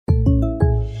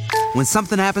When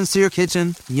something happens to your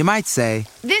kitchen, you might say,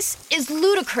 "This is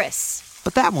ludicrous."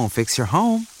 But that won't fix your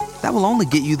home. That will only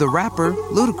get you the rapper,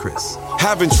 Ludacris.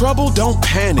 Having trouble? Don't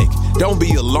panic. Don't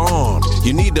be alarmed.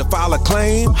 You need to file a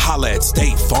claim? Holla at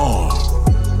State Farm.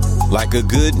 Like a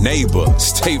good neighbor,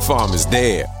 State Farm is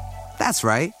there. That's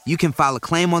right. You can file a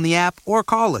claim on the app or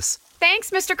call us.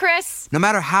 Thanks, Mr. Chris. No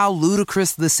matter how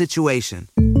ludicrous the situation,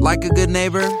 like a good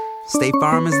neighbor, State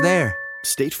Farm is there.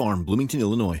 State Farm, Bloomington,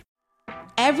 Illinois.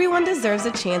 Everyone deserves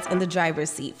a chance in the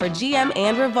driver's seat. For GM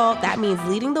and Revolt, that means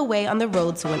leading the way on the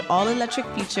road to an all-electric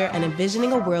future and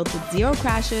envisioning a world with zero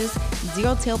crashes,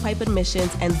 zero tailpipe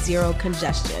emissions, and zero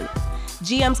congestion.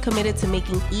 GM's committed to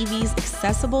making EVs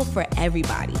accessible for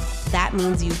everybody. That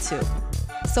means you too.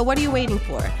 So what are you waiting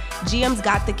for? GM's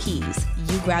got the keys.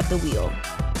 You grab the wheel.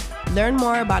 Learn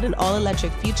more about an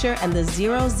all-electric future and the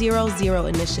 000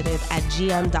 initiative at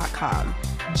gm.com.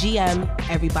 GM,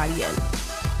 everybody in.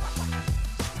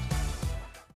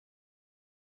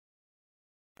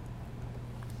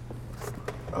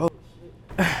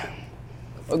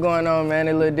 What's going on, man?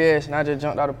 They little Darius, and I just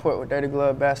jumped out of port with Dirty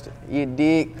Glove Bastard. You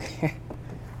dig?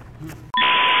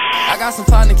 I got some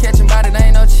time to catch him, but it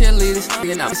ain't no cheerleaders.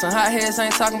 You know, some hot heads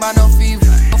ain't talking about no fever.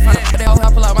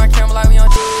 I pull out my camera like we on.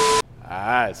 All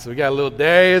right, so we got a little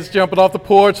Darius jumping off the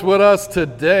porch with us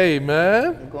today,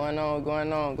 man. What's going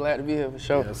on? Glad to be here for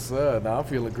sure. Yes, sir. No, I'm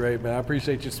feeling great, man. I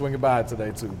appreciate you swinging by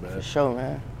today, too, man. For sure,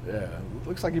 man. Yeah.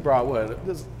 Looks like you brought what?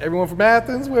 This, everyone from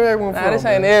Athens? Where everyone from? This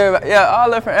ain't everybody. Yeah,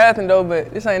 all up from Athens, though,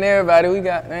 but this ain't everybody. We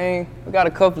got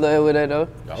a couple of it with that, though.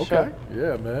 Okay. Sure.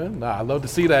 Yeah, man. Nah, I love to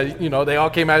see that. You know, they all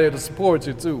came out here to support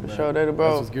you, too, man. For sure, they the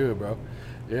bro. This was good, bro.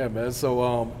 Yeah, man.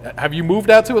 So, have you moved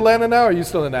out to Atlanta now, or are you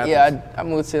still in Athens? Yeah, I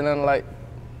moved to Atlanta,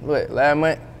 last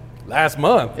month? Last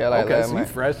month? Yeah, last month.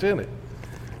 You fresh in it.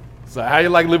 So how you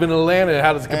like living in Atlanta, and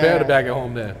how does it compare to back at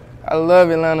home then? I love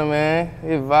Atlanta, man.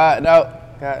 It vibed out.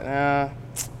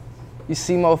 You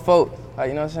see more folk, you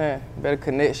know what I'm saying? Better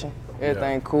connection,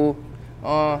 everything cool.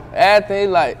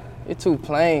 Athens, it's too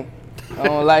plain. I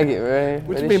don't like it, man.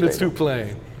 What you mean it's too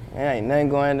plain? Man, ain't nothing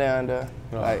going down there.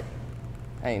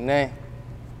 Ain't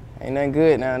nothing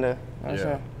good down there. You know what I'm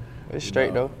saying? It's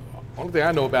straight, though. Only thing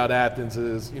I know about Athens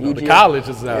is, the college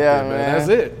is out there, man. That's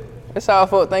it. That's how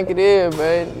folk think it is,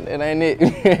 man. It ain't it.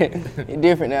 It's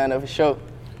different down there, for sure.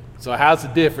 So how's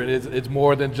it different? It's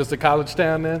more than just a college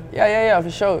town then? Yeah,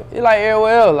 for sure. It's like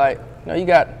everywhere else. You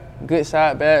got good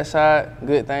side, bad side,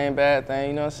 good thing, bad thing,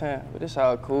 you know what I'm saying? But it's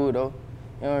all cool, though.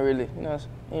 You don't really, it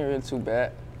ain't really too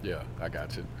bad. Yeah, I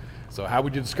got you. So how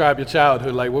would you describe your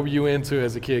childhood? What were you into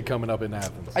as a kid coming up in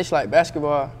Athens? I used to like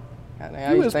basketball.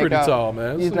 You was pretty tall,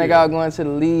 man. You used to think I was going to the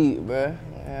league, bro.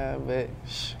 Yeah, but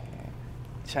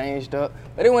changed up.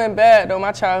 But it went bad, though.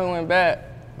 My childhood went bad.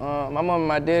 My mom and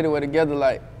my daddy were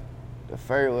together, the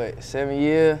first, 7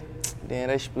 years. Then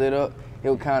they split up. It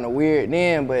was kind of weird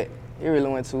then, but it really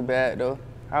went too bad, though.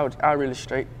 I was really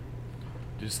straight.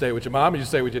 Did you stay with your mom or you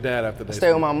stay with your dad after that? I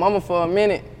stayed with my mama for a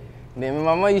minute. Then my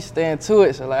mama used to stay into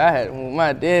it, so I had to move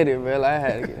my daddy, bro. I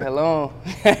had to get hell on.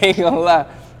 I ain't gonna lie.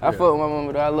 I fuck with my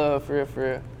mama, though. I love her for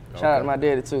real. Shout out to my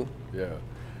daddy, too. Yeah.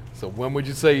 So when would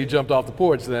you say you jumped off the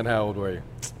porch then? How old were you?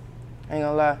 I ain't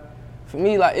gonna lie. For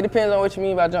me, it depends on what you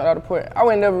mean by jumped off the porch. I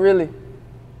wasn't never really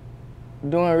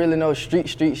doing no street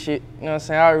shit. You know what I'm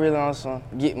saying? I was really on some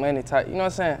get money type. You know what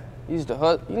I'm saying? You used to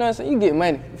hustle. You know what I'm saying? You get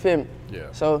money. You feel me?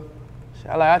 Yeah. So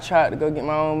I tried to go get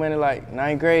my own money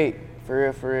ninth grade.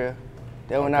 For real.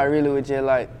 That when I really was just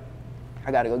I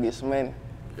gotta go get some money.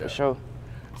 For sure.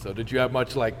 So did you have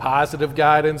much positive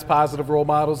guidance, positive role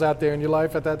models out there in your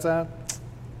life at that time?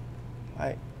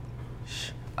 I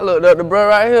looked up the bro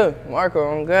right here, Marco,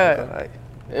 on God.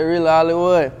 They really all it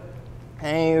was. I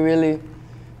ain't really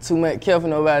too much care for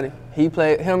nobody. Him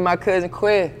and my cousin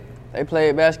Qued, they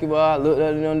played basketball, looked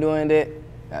up to them doing that.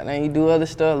 Then he do other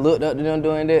stuff, looked up to them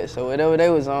doing that. So whatever they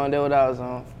was on, that's what I was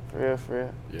on. For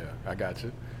real. Yeah, I got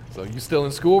you. So you still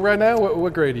in school right now?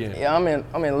 What grade are you in? Yeah, I'm in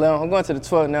 11. I'm going to the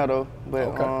 12th now, though. But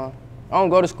I don't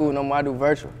go to school no more. I do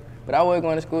virtual. But I was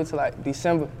going to school till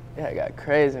December. It got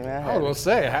crazy, man. I was going to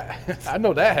say, I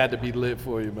know that had to be lit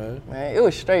for you, man. Man, it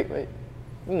was straight, but,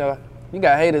 you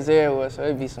got haters everywhere, so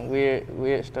it'd be some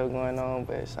weird stuff going on,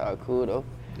 but it's all cool, though.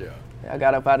 Yeah. I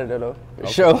got up out of there, though, for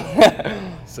sure.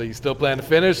 So you still plan to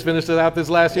finish it out this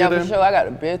last year then? Yeah, for sure. I got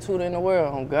the best tutor in the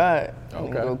world, on God.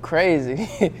 Okay. Go crazy.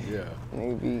 Yeah.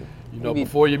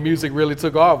 Before your music really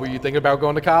took off, were you thinking about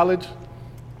going to college?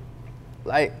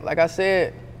 Like I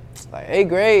said, 8th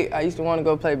grade, I used to want to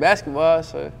go play basketball,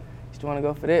 so I used to want to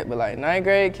go for that. But 9th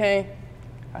grade came,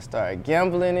 I started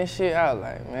gambling and shit. I was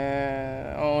like,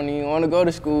 man, I don't even want to go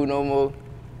to school no more.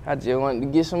 I I just wanted to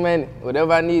get some money.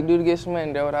 Whatever I need to do to get some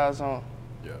money, that's what I was on.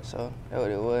 Yeah. So that's what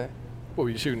it was. What, were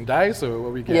you shooting dice or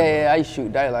what were you gambling? Yeah, I used to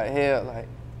shoot dice like hell. Like,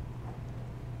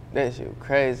 that shit was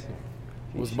crazy.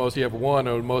 What was the most you ever won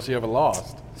or the most you ever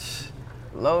lost?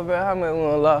 Lord, bro, how much we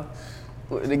done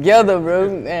lost? Together, bro,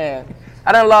 man.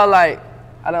 I done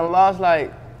lost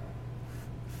like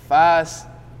 5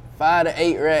 to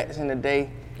 8 racks in a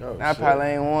day. Oh, I shit. probably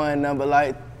ain't won number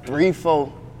like 3,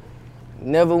 4.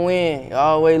 Never win,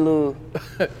 always lose.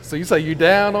 So you say you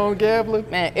down on gambling?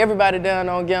 Man, everybody down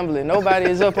on gambling. Nobody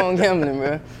is up on gambling,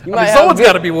 bro. Someone's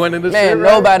got to be winning this shit, Man,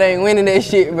 right? nobody ain't winning that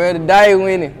shit, bro. The die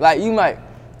winning. Like,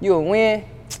 you'll win,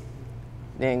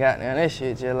 then goddamn that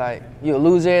shit just like, you'll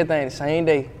lose everything the same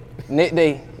day. Next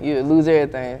day, you'll lose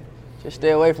everything. Just stay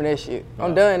away from that shit.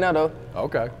 I'm done now, though.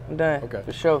 Okay. I'm done, Okay.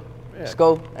 for sure. Yeah.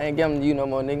 Scope, I ain't gambling you no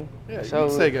more, nigga. Yeah,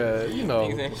 So, you take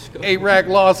a, 8 rack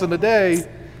loss in a day.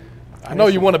 I know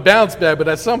you want to bounce back, but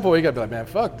at some point you got to be like, man,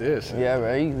 fuck this. yeah,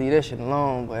 bro, you leave that shit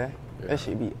alone, boy. That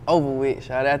shit be over with,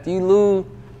 shot. After you lose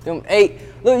them 8,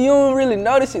 look, you don't really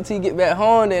notice it till you get back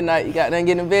home that night. You got done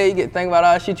getting in bed, you get to think about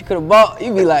all the shit you could have bought.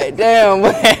 You be like, damn,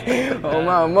 boy. Oh,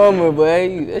 my mama,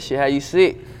 boy. That shit how you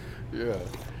sick. Yeah.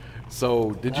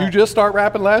 So did you just start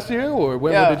rapping last year, or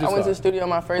when did you start? I went to the studio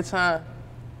my first time.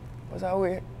 Was I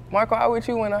with Marco? I with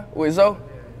you with Zoe?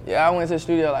 Yeah, I went to the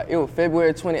studio it was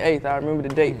February 28th. I remember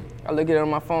the date. I look at it on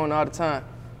my phone all the time.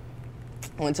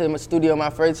 I went to my studio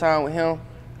my first time with him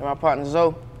and my partner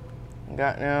Zoe.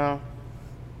 Got down.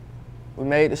 We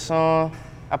made the song.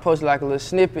 I posted like a little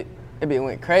snippet. That bitch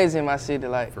went crazy in my city.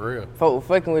 Like, For real? Folk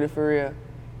were fucking with it for real.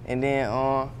 And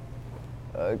then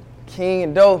King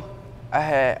and Doe,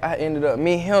 I ended up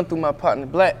me and him through my partner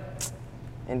Black.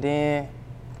 And then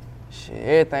shit,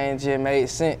 everything just made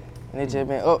sense. And it just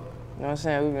been up. You know what I'm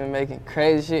saying? We've been making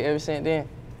crazy shit ever since then.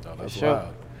 Oh, that's sure.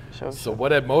 wild. Sure. So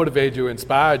what had motivated you,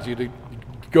 inspired you to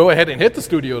go ahead and hit the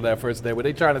studio that first day? Were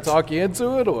they trying to talk you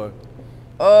into it, or?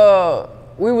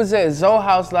 We was at Zoe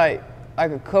house like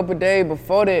a couple days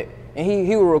before that, and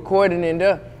he was recording in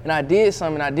there, and I did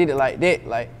something, and I did it like that.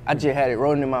 Like, I just had it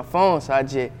rolling in my phone, so I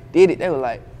just did it. They were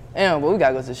like, damn, but we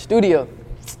gotta go to the studio.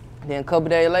 Then a couple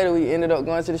days later, we ended up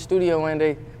going to the studio one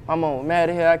day. My mom was mad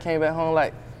at her. I came back home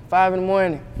like 5 in the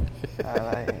morning. I was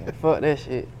like, fuck that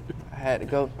shit. I had to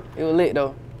go. It was lit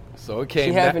though. So it came.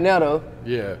 She happy now though.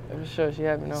 Yeah. For sure, she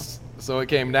happy now. So it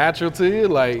came natural to you,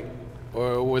 like,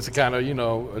 or was it kind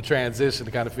of, a transition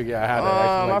to kind of figure out how to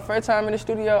actually? My first time in the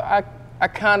studio, I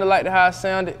kind of liked how it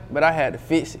sounded, but I had to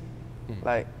fix it.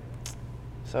 Like,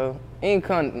 so it ain't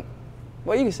come.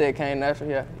 Well, you can say it came natural.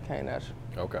 Yeah, it came natural.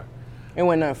 Okay. It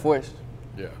wasn't nothing forced.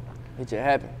 Yeah. It just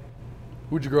happened.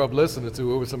 Who'd you grow up listening to?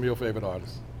 Who were some of your favorite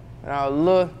artists? When I was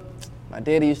little, my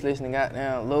daddy used to listen to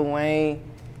goddamn Lil Wayne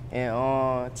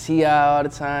and T.I. all the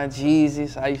time,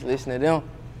 Jesus. I used to listen to them.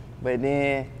 But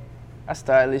then I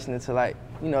started listening to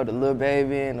the Lil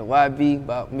Baby and the YB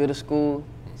about middle school.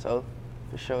 So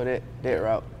for sure that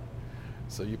route.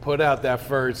 So you put out that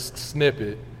first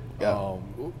snippet. Yeah.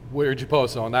 Where did you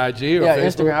post it, on IG or Yeah,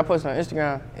 Facebook? Instagram. I posted on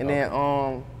Instagram. And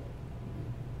then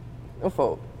them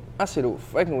folk, I said they were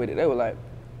fucking with it. They were like,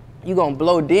 you gonna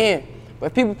blow then.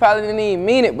 But people probably didn't even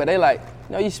mean it, but they like,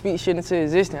 you speak shit into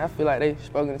existence. I feel like they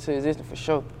spoken into existence for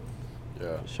sure.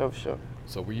 Yeah. For sure.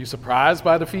 So were you surprised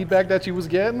by the feedback that you was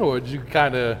getting, or did you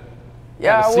kind of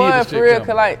Yeah, I see was the for shit real,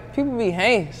 coming? cause people be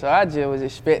hanging. So I just was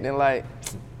expecting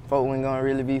folk wasn't gonna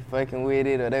really be fucking with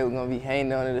it, or they were gonna be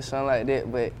hanging on it or something like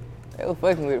that, but they were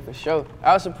fucking with it for sure.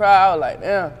 I was surprised, I was like,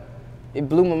 damn, it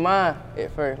blew my mind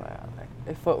at first.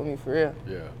 They fuck with me for real.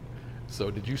 Yeah. So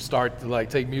did you start to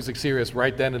take music serious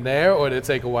right then and there, or did it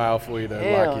take a while for you to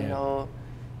lock in? No.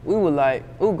 We were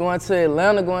going to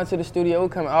Atlanta, going to the studio. We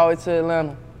coming all the way to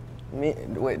Atlanta. Me,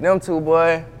 with them two,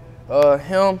 boy,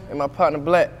 him and my partner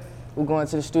Black, we going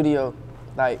to the studio,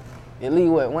 at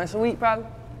least once a week probably?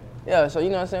 Yeah, so you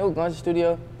know what I'm saying? We going to the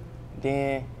studio,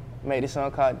 then made this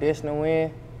song called Destined to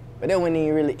Win, but that wasn't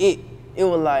even really it. It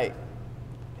was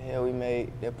we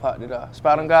made that part that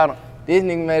Spout and Got 'em. This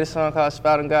nigga made a song called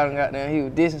Spout and Got 'em, goddamn, he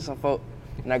was dissing some folk,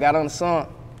 and I got on the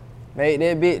song. Made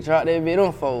that bit, dropped that bit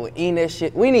on folk, eating that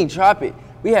shit. We didn't drop it.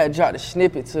 We had dropped a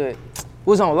snippet to it. It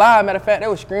was on live, matter of fact, they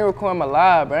was screen recording my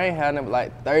live, bro. I ain't had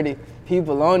number 30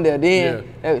 people on there then.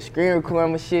 Yeah. They was screen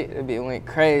recording my shit. That bit went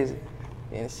crazy.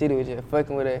 And the city was just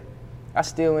fucking with it. I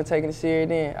still wasn't taking it serious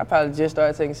then. I probably just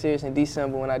started taking it serious in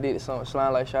December when I did the song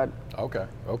Slime Like Shot. Okay.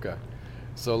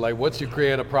 So what's your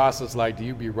creative process like? Do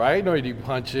you be writing, or do you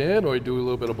punch in, or you do a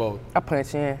little bit of both? I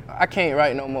punch in. I can't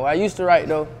write no more. I used to write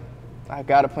though. I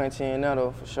gotta punch in now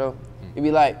though, for sure. It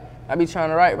be I be trying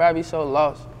to write, but I be so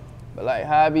lost. But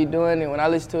how I be doing it, when I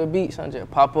listen to a beat, something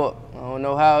just pop up. don't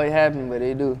know how it happened, but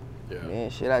it do. Yeah.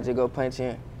 And shit, I just go punch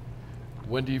in.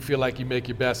 When do you feel like you make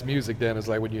your best music then? It's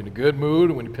like when you're in a good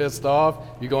mood, when you're pissed off,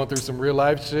 you going through some real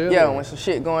life shit? Yeah, or? when some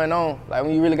shit going on, like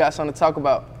when you really got something to talk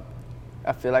about,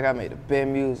 I feel like I made the best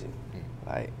music.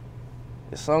 Like,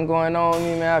 if something going on with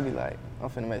me, man, I be like, I'm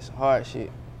finna make some hard shit.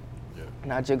 Yeah.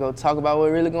 And I just go talk about what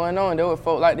really going on. That's what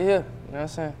folk like to hear, you know what I'm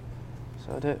saying?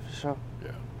 So that, for sure.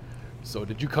 Yeah. So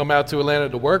did you come out to Atlanta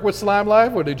to work with Slime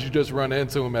Life, or did you just run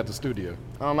into him at the studio?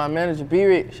 My manager,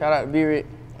 B-Rick, shout out to B-Rick.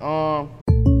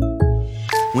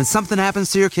 When something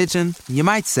happens to your kitchen, you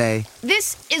might say,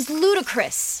 This is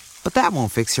ludicrous. but that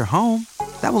won't fix your home.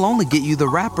 That will only get you the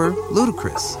rapper,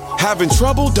 Ludacris. Having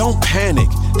trouble? Don't panic.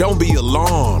 Don't be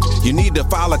alarmed. You need to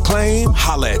file a claim?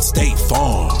 Holla at State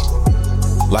Farm.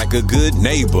 Like a good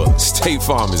neighbor, State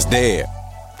Farm is there.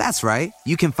 That's right.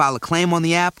 You can file a claim on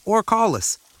the app or call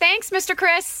us. Thanks, Mr.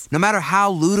 Chris. No matter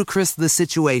how ludicrous the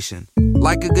situation,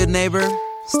 like a good neighbor,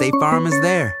 State Farm is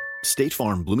there. State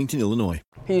Farm, Bloomington, Illinois.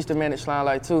 He used to manage Slime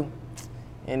Life too.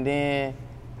 And then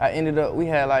we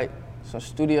had like some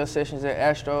studio sessions at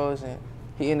Astros, and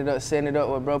he ended up setting it up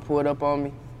where bro pulled up on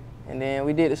me. And then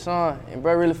we did the song, and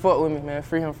bro really fucked with me, man.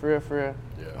 Free him for real, for real.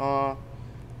 Yeah.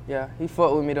 Yeah, he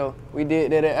fucked with me though. We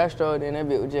did that at Astros, and that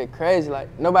bit was just crazy. Like,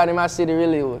 nobody in my city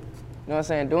really was, you know what I'm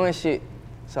saying, doing shit.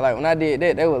 So like, when I did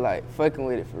that, they were like fucking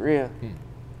with it for real.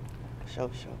 Sure.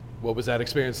 What was that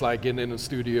experience like getting in the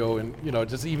studio and,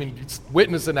 just even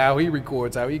witnessing how he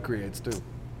records, how he creates too?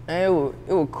 And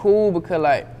it was cool because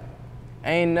like,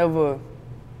 I ain't never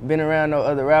been around no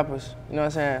other rappers, you know what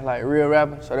I'm saying, like real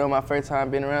rappers. So that was my first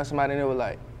time being around somebody, and it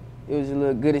was a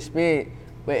little good experience.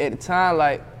 But at the time,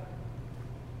 like,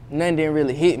 nothing didn't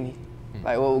really hit me.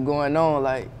 Like what was going on,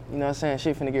 like, you know what I'm saying,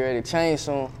 shit finna get ready to change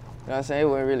soon. You know what I'm saying, it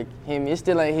wouldn't really hit me. It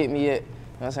still ain't hit me yet. You know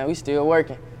what I'm saying, we still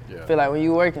working. Yeah. Feel like when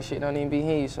you working, shit don't even be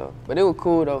hitting you, so. But it was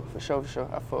cool though, for sure.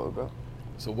 I fuck with bro.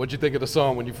 So what'd you think of the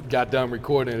song when you got done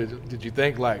recording it? Did you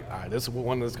think like, all right, this is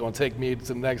one that's gonna take me to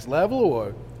the next level,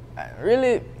 or? I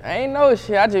ain't know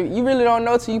shit. You really don't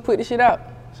know till you put the shit out.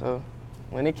 So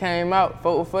when it came out,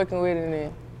 folk were fucking with it, and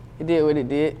then it did what it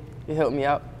did. It helped me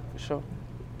out, for sure.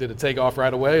 Did it take off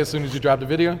right away as soon as you dropped the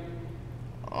video?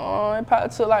 It probably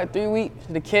took like 3 weeks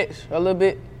to catch a little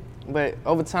bit, but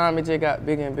over time it just got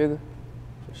bigger and bigger,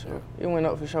 for sure. It went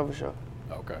up for sure.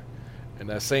 Okay. And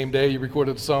that same day you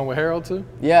recorded the song with Harold too?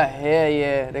 Yeah, hell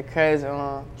yeah, that crazy.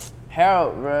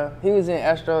 Harold, bro, he was in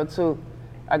Astro too.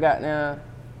 I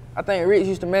think Rich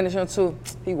used to manage him too.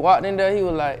 He walked in there, he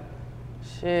was like,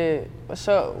 shit, what's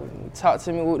up? Talk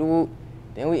to me, whoop the whoop.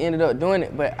 Then we ended up doing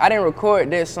it, but I didn't record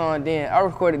that song then. I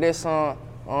recorded that song,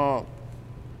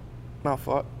 my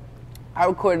fault. I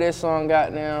recorded that song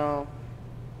goddamn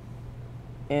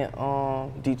in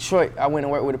Detroit. I went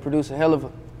and worked with a producer,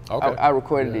 Helliver. Okay. I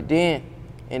recorded it then,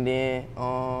 and then,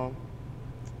 so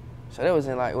that was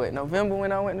in like, November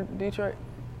when I went to Detroit?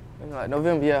 Like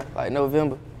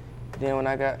November. Then when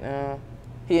I got,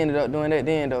 he ended up doing that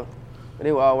then though, but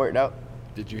it was all worked out.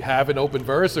 Did you have an open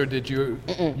verse, or did you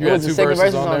You had two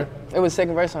verses on there? It was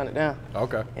second verse on it down.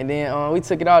 Okay. And then we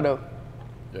took it all though.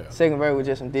 Yeah. Second verse was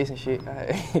just some decent shit.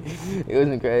 It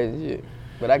wasn't crazy shit,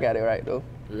 but I got it right though.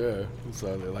 Yeah.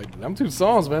 So like them two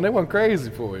songs, man, they went crazy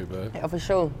for you, man. Yeah, for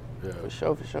sure. Yeah. For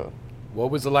sure.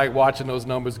 What was it like watching those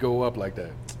numbers go up like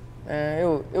that?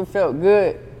 Man, it felt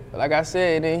good. But like I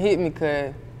said, it didn't hit me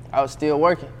because I was still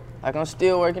working. Like I'm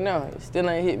still working now. It still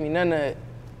ain't hit me none of it.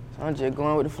 So I'm just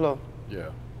going with the flow. Yeah.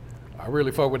 I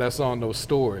really fuck with that song, No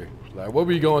Story. Like, what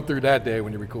were you going through that day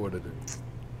when you recorded it?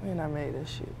 Man, I made that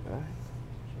shit, bro.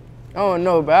 I don't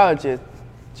know, but I was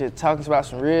just talking about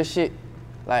some real shit.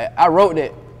 Like, I wrote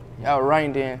that. I was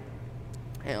writing then.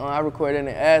 And I recorded it in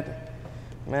the after.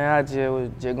 Man, I just was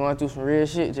just going through some real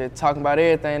shit, just talking about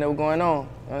everything that was going on. You know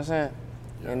what I'm saying?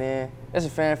 Yeah. And then, that's a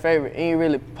fan favorite. It ain't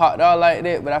really popped out like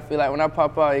that, but I feel like when I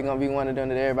pop out, it's gonna be one of them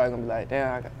that everybody gonna be like,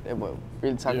 damn, I got that boy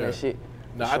really talking that shit.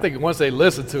 No, I think once they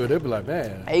listen to it, they'll be like,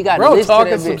 man, hey, you got bro to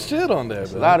talking to some bit. shit on there,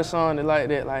 There's bro. A lot of songs that like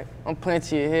that. Like, I'm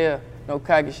punchy as hell, no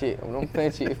cocky shit. I'm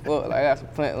punchy as fuck. Like, I got some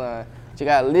punch line. But you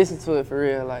gotta listen to it for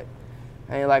real. Like,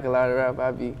 I ain't like a lot of rap,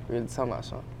 I be really talking about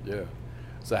something. Yeah.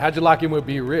 So how'd you lock in with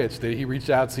B Rich? Did he reach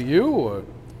out to you, or?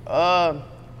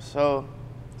 So,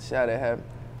 see how that happened.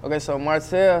 Okay, so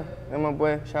Martell, and my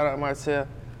boy, shout out to Martell,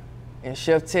 and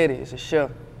Chef Teddy, it's a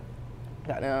chef.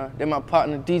 Goddamn, they're my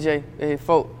partner DJ, they his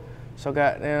folk. So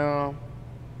goddamn,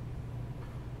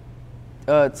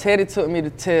 Teddy took me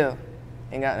to Tell,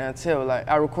 and goddamn Tell, like,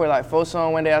 I recorded like 4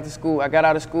 songs one day after school. I got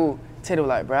out of school, Teddy was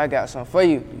like, bro, I got something for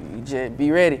you. You just be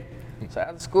ready. So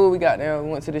after school, we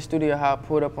went to the studio, how I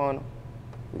pulled up on him.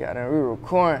 We were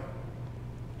recording.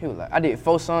 He was like, I did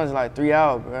 4 songs in like 3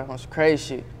 hours, bro, on some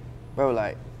crazy shit. Bro,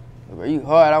 like, bro, you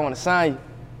hard, I want to sign you.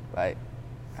 Like,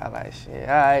 I like, shit,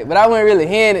 all right. But I wasn't really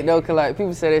hearing it, though, because, like,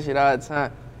 people say that shit all the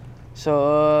time.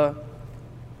 So,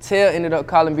 Tell ended up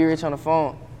calling B Rich on the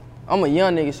phone. I'm a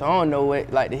young nigga, so I don't know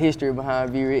what, like, the history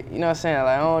behind B Rich. You know what I'm saying?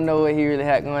 Like, I don't know what he really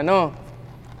had going on.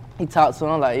 He talked to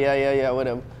him, like, yeah,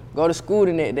 whatever. Go to school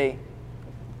the next day.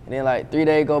 And then, like, 3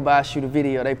 days go by, I shoot a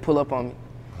video. They pull up on me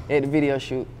at the video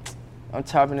shoot. I'm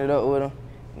chopping it up with them.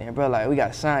 And then, bro, like, we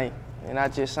got to sign you. And I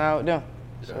just signed with them.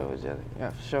 So it was just, yeah,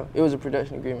 for sure. It was a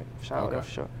production agreement. Signed with them,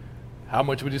 for sure. How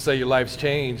much would you say your life's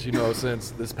changed, you know,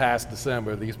 since this past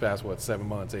December, these past, 7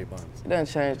 months, 8 months? It done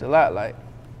changed a lot. Like,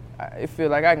 it feel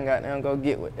like I can goddamn go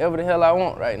get whatever the hell I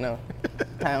want right now.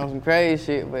 I on some crazy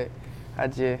shit, but I'm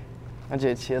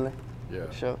just chilling. Yeah.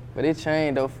 For sure. But it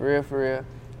changed though, for real.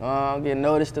 I'm getting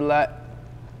noticed a lot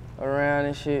around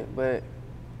and shit, but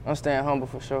I'm staying humble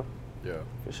for sure. Yeah.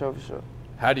 For sure.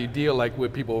 How do you deal like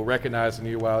with people recognizing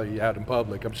you while you're out in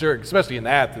public? I'm sure, especially in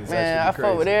Athens, Man, that I should be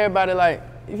crazy. fuck with everybody. Like,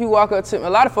 if you walk up to me, a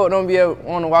lot of folk don't be able to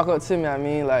want to walk up to me. I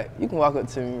mean, like, you can walk up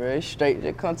to me, bro. It's straight.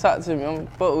 Just come talk to me. I'm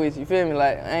fuck with you. Feel me?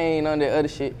 Like, I ain't on that other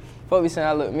shit. Folk be saying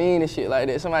I look mean and shit like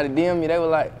that. Somebody DM me, they were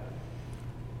like,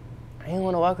 I ain't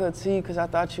want to walk up to you because I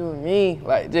thought you were me.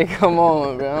 Like, just come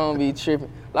on, bro. I don't be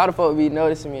tripping. A lot of folk be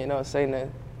noticing me and don't say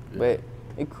nothing. Yeah. But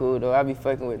it cool, though. I be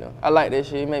fucking with them. I like that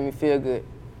shit. It make me feel good.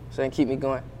 So keep me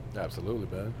going. Absolutely,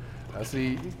 man. I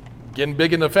see getting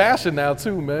big into fashion now,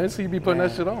 too, man. See you be putting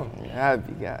that shit on. I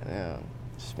be goddamn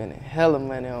spending hella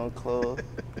money on clothes.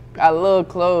 I love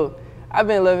clothes. I've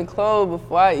been loving clothes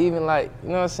before I even, like, you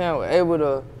know what I'm saying, was able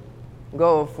to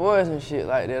go for some shit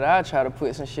like that. I try to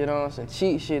put some shit on, some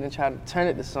cheap shit, and try to turn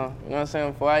it to something. You know what I'm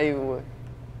saying? Before I even would.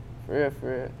 For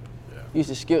real. Yeah. Used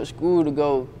to skip school to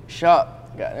go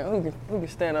shop. Goddamn, who can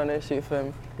stand on that shit for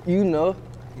me? You know.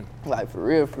 Like, for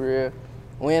real.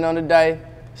 Win on the day,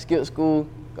 skip school,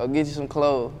 go get you some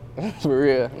clothes. For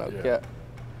real, no cap.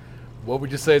 What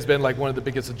would you say has been like one of the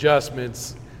biggest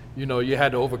adjustments, you know, you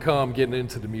had to overcome getting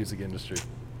into the music industry?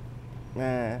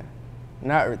 Man,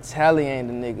 not retaliating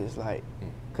the niggas, like,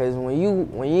 cause when you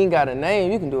ain't got a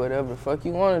name, you can do whatever the fuck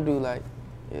you wanna do. Like,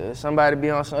 if somebody be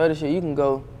on some other shit, you can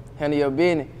go handle your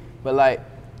business. But like,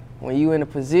 when you in a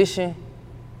position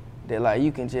that like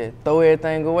you can just throw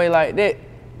everything away like that,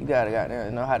 you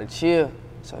gotta know how to chill.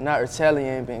 So not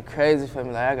retaliating been crazy for me.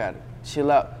 Like, I gotta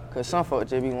chill out, cause some folks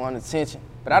just be wanting attention.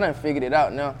 But I done figured it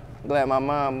out now. I'm glad my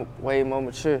mom way more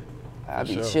mature. I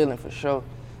be chilling for sure.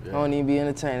 Yeah. I don't even be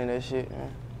entertaining that shit,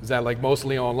 man. Is that like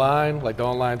mostly online, like the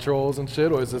online trolls and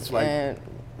shit, or is this like? Man,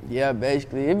 yeah,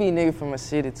 basically. It be niggas from a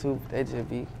city too. They just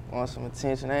be want some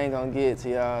attention. I ain't gonna get it to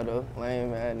y'all though.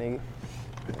 Lame ass nigga.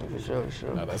 Yeah, for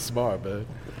sure. No, that's smart, man.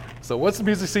 So what's the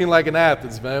music scene like in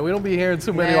Athens, man? We don't be hearing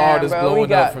too many artists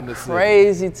blowing up from the city.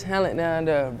 Crazy talent down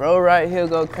there. Bro right here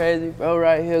go crazy. Bro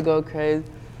right here go crazy.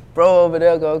 Bro over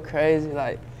there go crazy.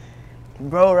 Like,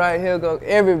 bro right here go,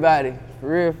 everybody.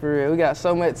 For real. We got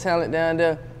so much talent down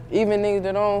there. Even niggas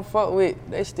that don't fuck with,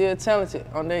 they still talented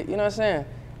on they, you know what I'm saying?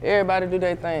 Everybody do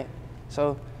their thing.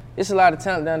 So it's a lot of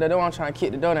talent down there. They want to try and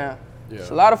kick the door down. Yeah. It's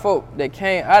a lot of folk that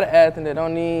came out of Athens that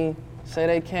don't even say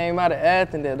they came out of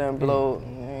Athens that done blow.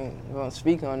 I'm gonna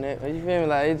speak on that, but you feel me?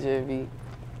 Like, it just be,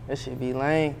 that shit be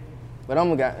lame. But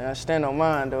I'm gonna stand on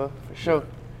mine though, for sure.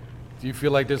 Do you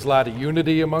feel like there's a lot of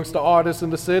unity amongst the artists in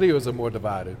the city, or is it more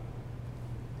divided?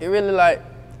 It really like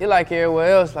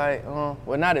everywhere else, like, well,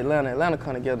 not Atlanta. Atlanta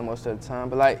come together most of the time,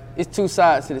 but like, it's two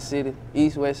sides to the city,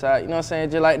 east, west side, you know what I'm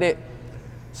saying, just like that.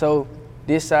 So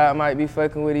this side might be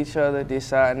fucking with each other, this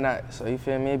side not. So you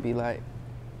feel me? It be like,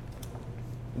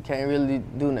 you can't really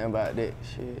do nothing about that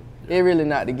shit. It really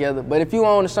not together. But if you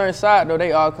on a certain side, though,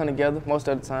 they all come together most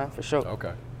of the time, for sure.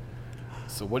 Okay.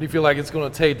 So what do you feel like it's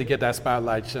going to take to get that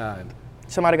spotlight shined?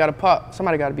 Somebody got to pop.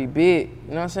 Somebody got to be big. You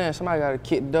know what I'm saying? Somebody got to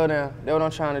kick the door down. That's what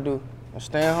I'm trying to do. I'm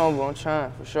staying humble. I'm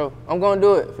trying, for sure. I'm going to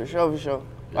do it, for sure. Yeah.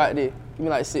 Right there. Give me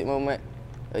like 6 more months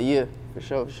a year, for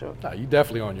sure. Nah, you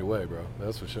definitely on your way, bro.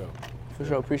 That's for sure. For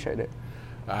sure. Appreciate that.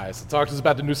 All right, so talk to us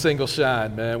about the new single,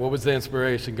 Shine, man. What was the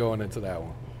inspiration going into that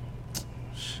one?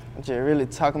 I'm just really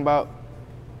talking about,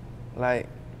 like,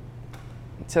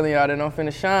 I'm telling y'all that I'm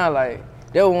finna shine. Like,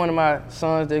 that was one of my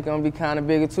songs that's gonna be kind of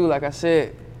bigger too. Like I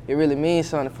said, it really means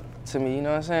something to me, you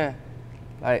know what I'm saying?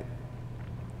 Like,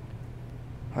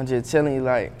 I'm just telling you,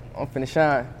 like, I'm finna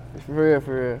shine. For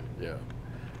real. Yeah.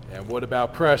 And what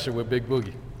about Pressure with Big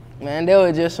Boogie? Man, that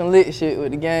was just some lit shit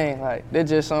with the gang. Like, that's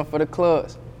just something for the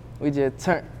clubs. We just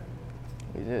turned.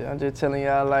 I'm just telling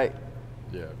y'all, like,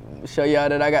 show y'all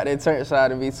that I got that turn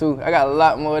side of me too. I got a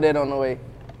lot more of that on the way.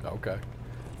 Okay.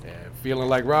 And Feeling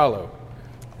Like Rollo.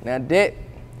 Now that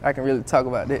I can really talk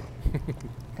about that.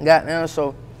 Goddamn,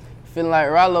 so Feeling Like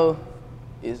Rollo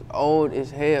is old as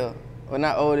hell. Well,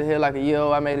 not old as hell, like a year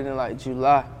old. I made it in like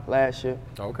July last year.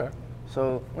 Okay.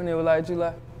 So when it was like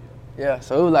July? Yeah,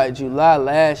 so it was like July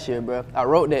last year, bro. I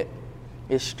wrote that.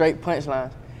 It's straight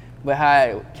punchlines. But how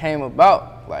it came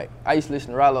about, like, I used to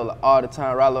listen to Rollo like, all the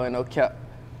time, Rollo and No Cap.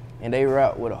 And they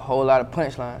rap with a whole lot of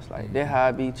punchlines. Like, that's how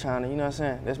I be trying to, you know what I'm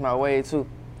saying? That's my way, too.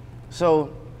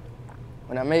 So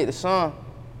when I made the song,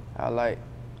 I was like,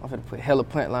 I'm finna put hella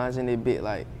punchlines in this bit.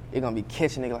 Like, it gonna be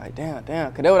catching nigga like, damn.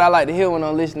 Cause that's what I like to hear when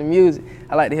I'm listening to music.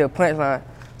 I like to hear punchline.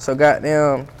 So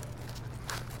goddamn,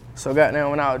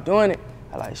 when I was doing it,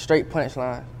 I like straight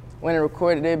punchlines. When I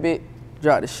recorded that bit,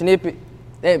 dropped the snippet,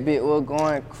 that bit was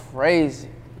going crazy.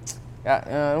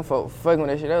 Them folks fucking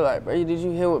with that shit. They was like, bro, did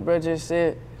you hear what bro just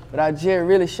said? But I just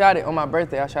really shot it on my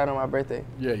birthday. I shot it on my birthday.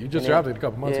 Yeah, you just dropped it a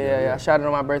couple months ago. Yeah, I shot it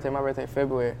on my birthday. My birthday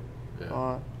February.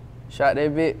 Yeah. Shot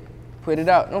that bit, put it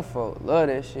out. Them folks love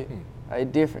that shit.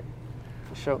 Like, different,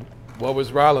 for sure. What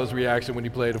was Rollo's reaction when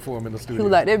you played it for him in the studio? He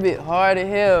was like, that bit hard as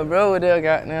hell, bro. With that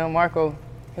goddamn Marco.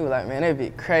 He was like, man, that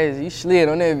bit crazy. You slid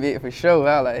on that bit for sure.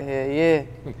 I was like, hell yeah.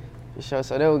 For sure.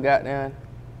 So that was goddamn,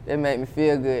 that made me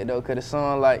feel good though, cause the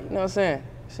song, like, you know what I'm saying?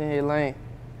 It's in his lane.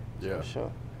 Yeah. For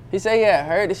sure. He said he had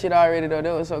heard the shit already though.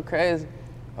 That was so crazy.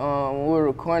 When we were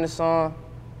recording the song,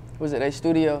 was at their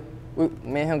studio,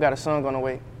 me and him got a song on the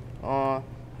way. He was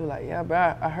like, yeah,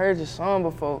 bro, I heard your song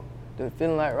before. The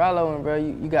Feeling Like Rollo, and bro,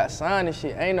 you got signed and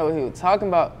shit. I ain't know what he was talking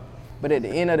about. But at the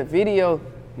end of the video,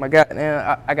 my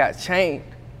goddamn, I got chained.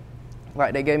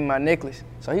 Like, they gave me my necklace.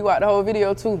 So he watched the whole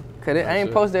video too. Cause I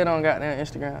ain't posted that on goddamn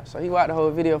Instagram. So he watched the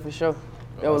whole video for sure.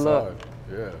 That was love.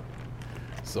 Yeah.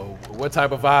 So what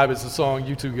type of vibe is the song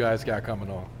you two guys got coming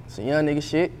on? Some young nigga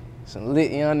shit. Some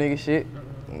lit young nigga shit.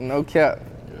 No cap.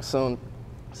 Yeah. Some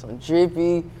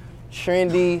drippy,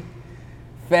 trendy,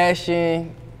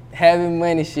 fashion, having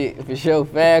money shit, for sure.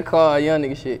 Fast car, young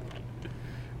nigga shit.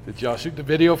 Did y'all shoot the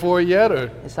video for it yet,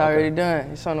 or? It's already done.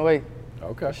 It's on the way.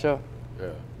 Okay. For sure. Yeah.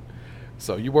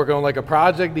 So you working on like a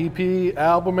project, EP,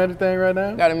 album, anything right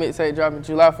now? Got a mixtape dropping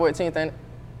July 14th, ain't it?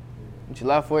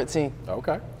 July 14th.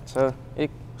 Okay. So,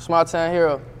 Small Town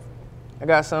Hero. I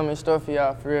got something in store for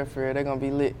y'all, for real. They gonna be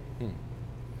lit.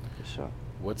 For sure.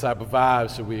 What type of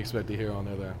vibes should we expect to hear on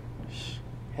there then?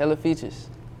 Hella features.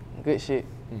 Good shit.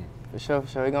 For sure.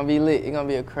 It's gonna be lit. It's gonna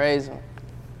be a crazy one.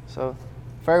 So,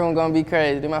 first one gonna be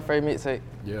crazy. This my first mixtape.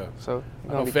 Yeah. So,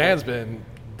 I know fans been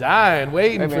dying,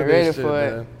 waiting for this shit,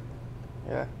 man.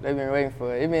 Yeah, they've been waiting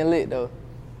for it. It been lit though.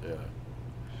 Yeah.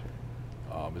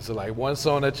 Is it like one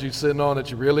song that you sitting on that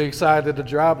you really excited to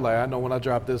drop? Like, I know when I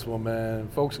drop this one, man,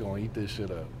 folks gonna eat this shit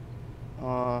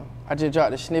up. I just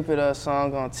dropped a snippet of a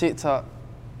song on TikTok.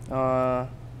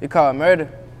 It called Murder.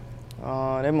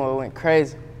 That mother went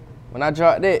crazy. When I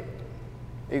dropped it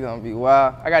gonna be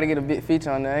wild. I gotta get a big feature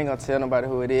on there. I ain't gonna tell nobody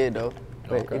who it is though.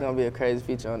 But it's gonna be a crazy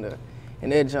feature on there. And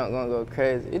that junk gonna go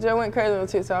crazy. It just went crazy on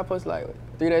TikTok. I posted like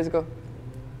 3 days ago.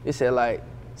 It said like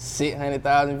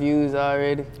 600,000 views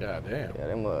already. God damn. Yeah,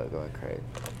 that mother going crazy.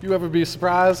 You ever be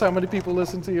surprised how many people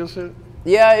listen to your shit?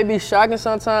 Yeah, it be shocking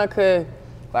sometimes, cause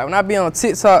like when I be on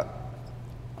TikTok,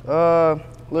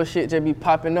 little shit just be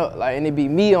popping up, like, and it be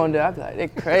me on there. I be like,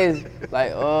 that crazy.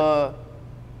 Like, a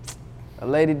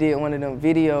lady did one of them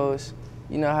videos.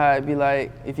 You know how it be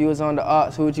like, if you was on the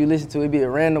arts, who would you listen to? It'd be a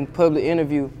random public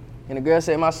interview. And the girl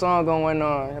said my song going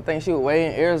on. I think she was way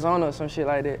in Arizona or some shit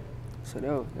like that. So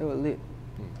that was lit.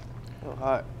 That was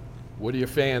hard. What do your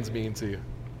fans mean to you?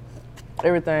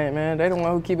 Everything, man. They the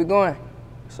one who keep it going.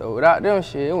 So without them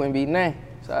shit, it wouldn't be nothing.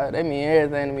 So they mean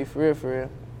everything to me, for real.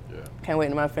 Yeah. Can't wait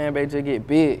till my fan base just get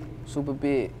big, super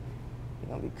big. It's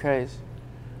gonna be crazy.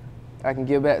 I can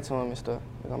give back to them and stuff.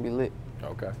 It's gonna be lit.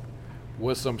 Okay.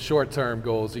 What's some short-term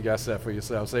goals you got set for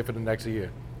yourself, say for the next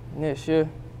year? Next year,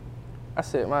 I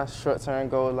set my short-term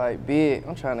goal like big.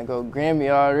 I'm trying to go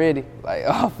Grammy already. Like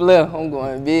off left, I'm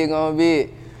going big on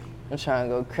big. I'm trying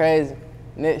to go crazy.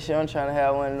 Next year, I'm trying to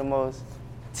have one of the most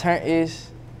turn-ish,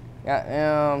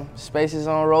 spaces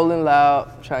on Rolling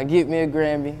Loud. I'm trying to get me a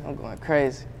Grammy. I'm going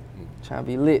crazy. Trying to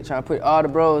be lit, trying to put all the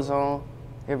bros on,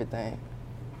 everything.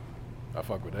 I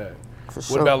fuck with that. For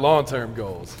sure. What about long-term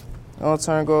goals?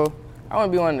 Long-term goal, I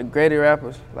want to be one of the greatest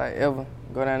rappers, like, ever,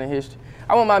 go down in history.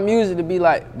 I want my music to be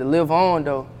like, to live on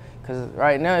though, because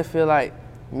right now it feel like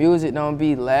music don't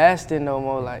be lasting no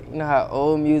more. Like, you know how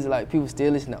old music, like people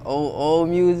still listen to old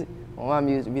music? I want my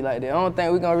music to be like that. I don't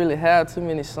think we're gonna really have too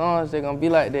many songs that gonna be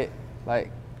like that,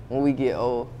 like when we get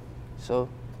old. So,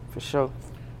 for sure.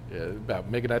 Yeah, about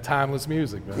making that timeless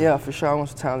music, man. Yeah, for sure. I want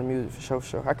some timeless music, for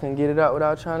sure. I couldn't get it out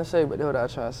without trying to say, but that's what I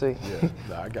was trying to say. Yeah,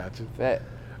 nah, I got you. Fact.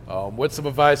 What's some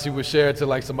advice you would share to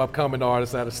like some upcoming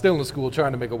artists that are still in school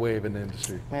trying to make a wave in the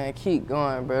industry? Man, keep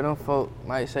going, bro. Them folk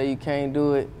might say you can't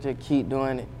do it. Just keep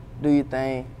doing it. Do your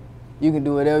thing. You can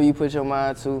do whatever you put your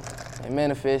mind to and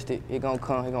manifest it. It gonna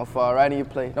come. It gonna fall right in your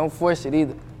plate. Don't force it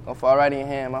either. Gonna fall right in your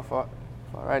hand. Fall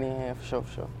right in your hand for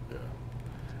sure. Yeah.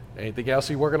 Anything else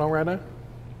you working on right now?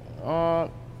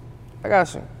 I got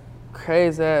some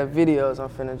crazy ass videos I'm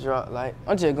finna drop. Like,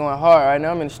 I'm just going hard right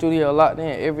now. I'm in the studio locked in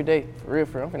every day. For real.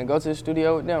 I'm finna go to the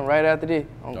studio with them right after this.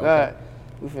 On God.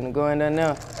 We finna go in there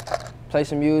now. Play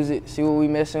some music, see what we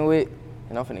messing with,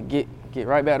 and I'm finna get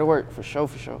right back to work for sure.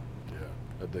 Yeah,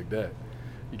 I dig that.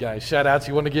 You got any shout outs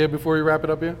you want to give before we wrap it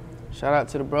up here? Shout out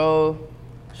to the bro.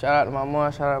 Shout out to my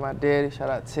mom. Shout out to my daddy. Shout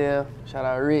out Tel. Shout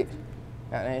out Rick.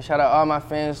 And shout out all my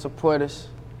fans, supporters.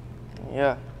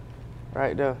 Yeah,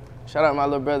 right there. Shout out my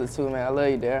little brother too, man. I love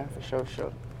you, Darius, for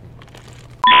sure.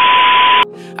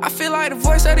 I feel like the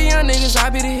voice of the young niggas, I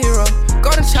be the hero.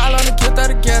 Golden child on the gift of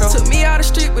the ghetto. Took me out the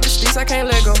street with the streets, I can't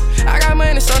let go. I got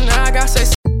money, so now I got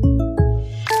say.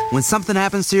 When something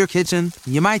happens to your kitchen,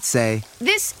 you might say,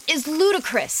 This is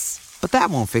ludicrous. but that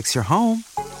won't fix your home.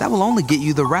 That will only get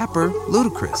you the rapper,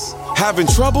 Ludacris. Having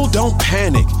trouble? Don't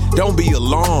panic. Don't be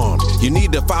alarmed. You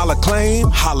need to file a claim?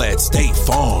 Holla at State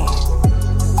Farm.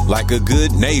 Like a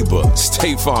good neighbor,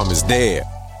 State Farm is there.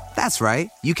 That's right.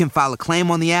 You can file a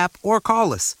claim on the app or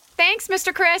call us. Thanks,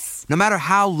 Mr. Chris. No matter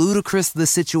how ludicrous the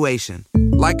situation,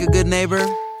 like a good neighbor,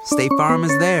 State Farm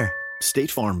is there.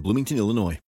 State Farm, Bloomington, Illinois.